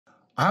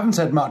I haven't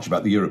said much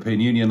about the European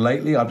Union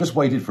lately. I've just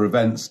waited for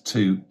events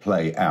to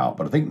play out.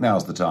 But I think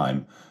now's the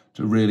time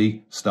to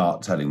really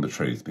start telling the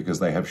truth, because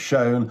they have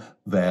shown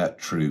their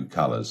true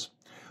colours.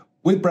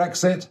 With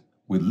Brexit,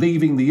 with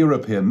leaving the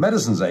European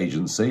Medicines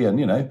Agency, and,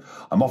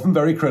 I'm often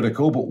very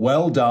critical, but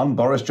well done,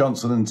 Boris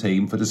Johnson and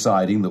team, for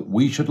deciding that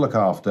we should look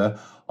after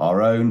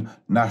our own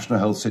national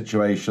health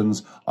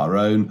situations, our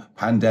own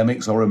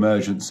pandemics or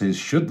emergencies,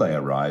 should they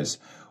arise.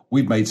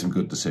 We've made some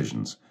good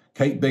decisions.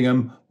 Kate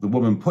Bingham, the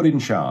woman put in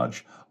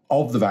charge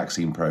of the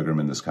vaccine programme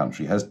in this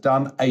country, has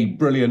done a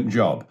brilliant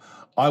job.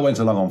 I went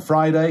along on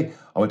Friday.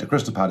 I went to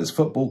Crystal Palace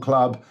Football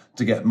Club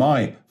to get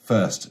my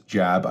first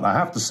jab, and I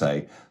have to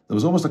say, there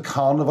was almost a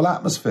carnival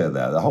atmosphere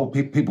there. The whole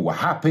people were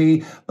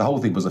happy. The whole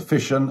thing was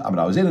efficient.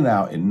 I was in and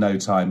out in no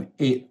time.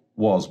 It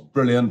was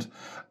brilliant,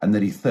 and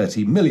nearly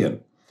 30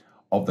 million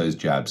of those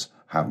jabs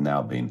have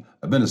now been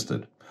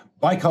administered.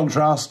 By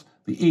contrast,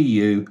 the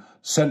EU,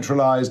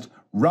 centralised,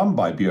 run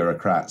by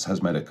bureaucrats,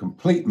 has made a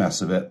complete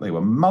mess of it. They were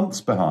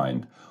months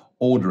behind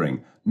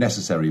ordering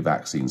necessary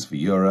vaccines for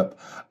Europe,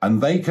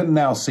 and they can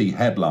now see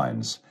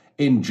headlines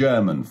in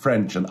German,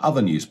 French and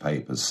other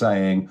newspapers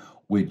saying,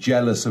 we're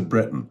jealous of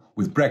Britain.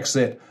 With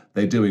Brexit,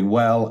 they're doing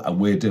well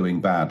and we're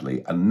doing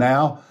badly. And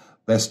now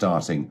they're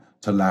starting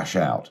to lash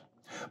out.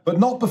 But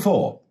not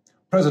before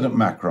President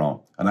Macron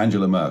and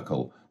Angela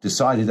Merkel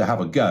decided to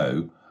have a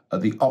go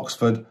at the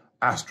Oxford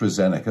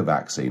AstraZeneca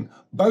vaccine,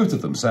 both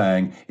of them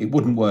saying it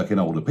wouldn't work in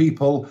older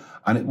people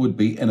and it would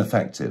be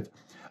ineffective.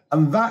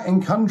 And that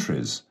in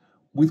countries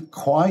with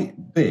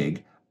quite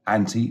big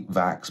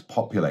anti-vax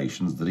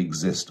populations that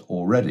exist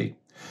already.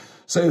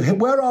 So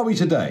where are we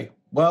today?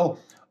 Well,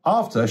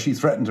 after she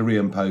threatened to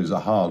reimpose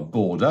a hard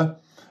border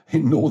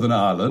in Northern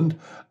Ireland,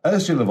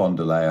 Ursula von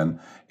der Leyen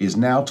is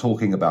now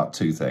talking about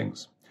two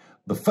things.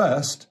 The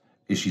first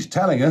is she's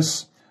telling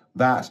us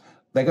that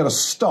they're going to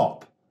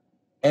stop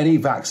any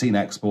vaccine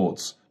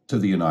exports to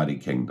the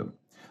United Kingdom.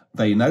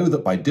 They know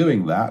that by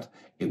doing that,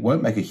 it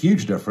won't make a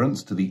huge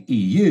difference to the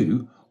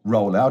EU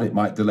rollout. It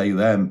might delay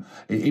them.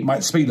 It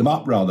might speed them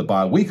up rather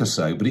by a week or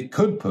so, but it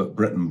could put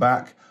Britain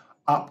back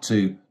up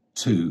to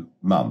 2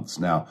 months.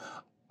 Now,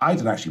 I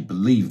don't actually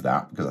believe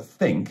that, because I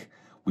think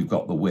we've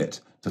got the wit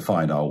to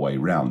find our way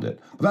round it.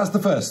 But that's the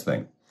first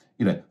thing,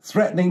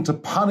 threatening to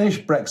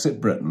punish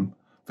Brexit Britain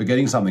for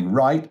getting something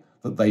right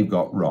that they've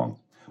got wrong.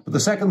 But the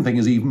second thing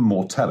is even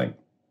more telling.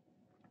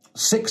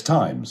 6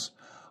 times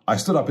I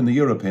stood up in the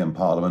European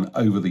Parliament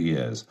over the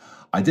years.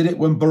 I did it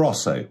when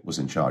Barroso was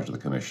in charge of the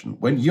Commission,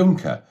 when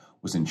Juncker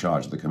was in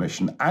charge of the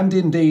Commission, and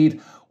indeed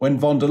when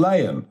von der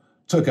Leyen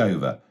took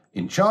over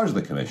in charge of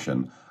the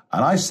Commission.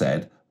 And I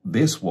said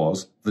this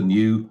was the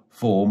new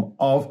form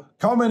of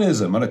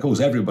communism. And of course,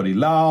 everybody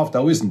laughed.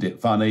 Oh, isn't it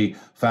funny?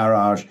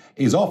 Farage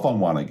is off on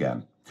one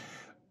again.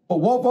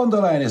 But what von der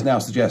Leyen is now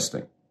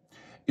suggesting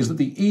is that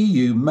the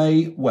EU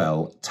may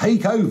well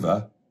take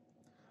over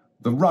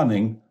the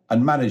running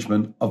and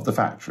management of the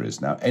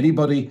factories. Now,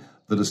 anybody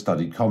that has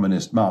studied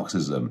communist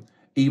Marxism,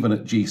 even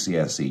at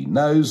GCSE,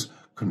 knows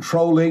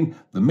controlling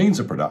the means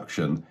of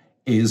production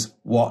is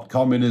what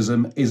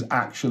communism is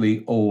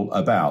actually all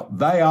about.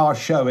 They are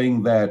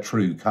showing their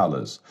true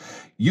colours.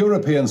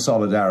 European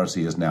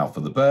solidarity is now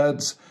for the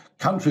birds.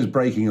 Countries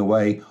breaking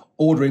away,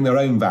 ordering their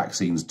own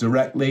vaccines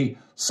directly,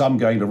 some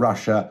going to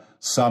Russia,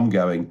 some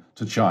going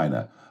to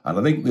China. And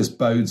I think this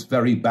bodes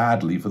very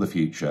badly for the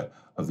future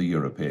of the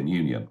European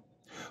Union.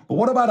 But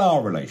what about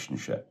our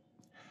relationship?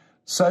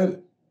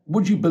 So,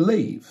 would you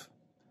believe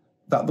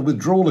that the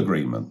withdrawal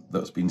agreement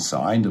that's been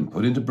signed and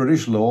put into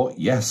British law,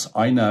 yes,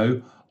 I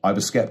know, I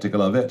was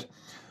sceptical of it,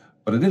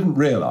 but I didn't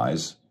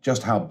realise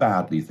just how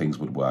badly things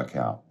would work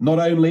out. Not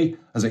only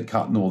has it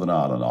cut Northern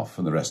Ireland off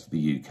from the rest of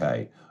the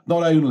UK,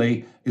 not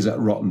only is it a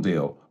rotten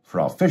deal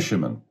for our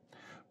fishermen,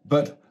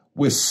 but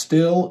we're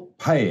still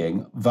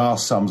paying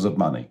vast sums of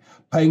money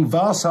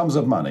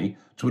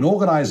to an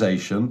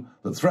organisation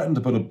that threatened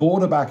to put a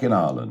border back in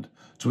Ireland,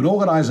 to an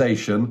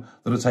organisation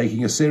that are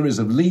taking a series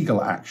of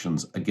legal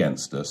actions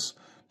against us,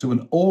 to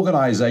an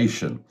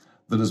organisation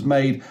that has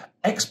made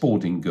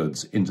exporting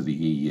goods into the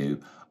EU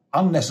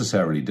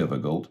unnecessarily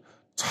difficult,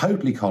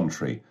 totally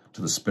contrary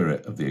to the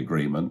spirit of the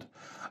agreement,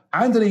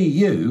 and an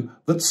EU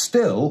that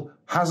still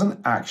hasn't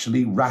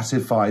actually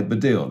ratified the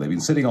deal. They've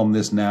been sitting on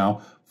this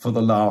now for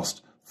the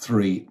last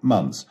 3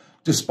 months.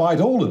 Despite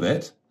all of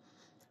it,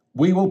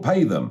 we will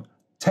pay them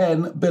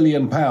 £10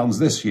 billion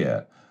this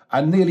year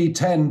and nearly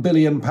 £10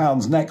 billion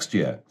next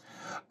year.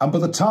 And by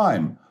the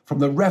time from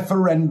the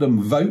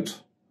referendum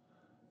vote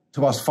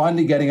to us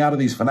finally getting out of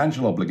these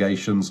financial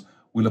obligations,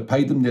 we'll have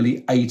paid them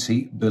nearly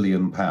 £80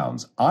 billion.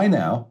 I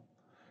now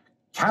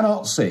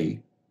cannot see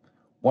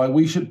why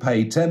we should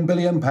pay £10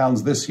 billion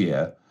this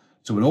year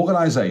to an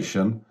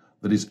organisation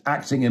that is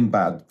acting in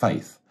bad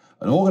faith,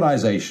 an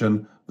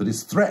organisation that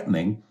is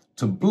threatening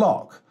to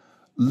block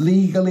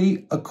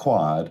legally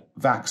acquired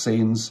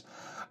vaccines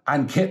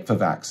and kit for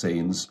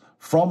vaccines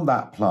from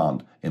that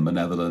plant in the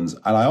Netherlands.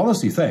 And I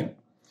honestly think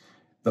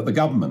that the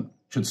government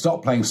should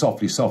stop playing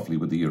softly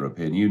with the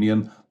European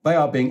Union. They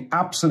are being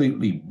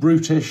absolutely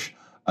brutish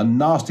and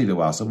nasty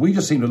to us, and we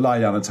just seem to lie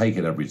down and take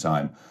it every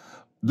time.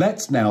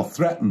 Let's now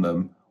threaten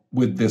them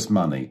with this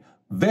money.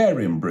 They're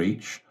in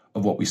breach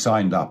of what we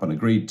signed up and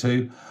agreed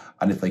to,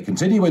 and if they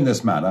continue in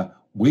this manner,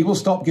 we will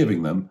stop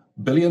giving them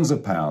billions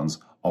of pounds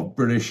of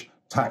British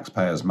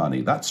taxpayers'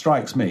 money. That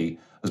strikes me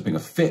as being a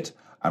fit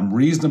and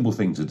reasonable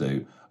thing to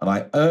do, and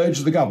I urge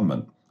the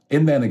government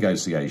in their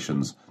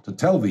negotiations to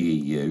tell the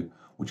EU,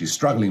 which is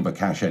struggling for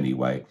cash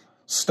anyway,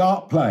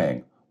 start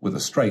playing with a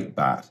straight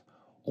bat,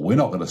 or we're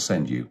not going to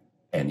send you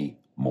any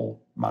more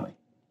money.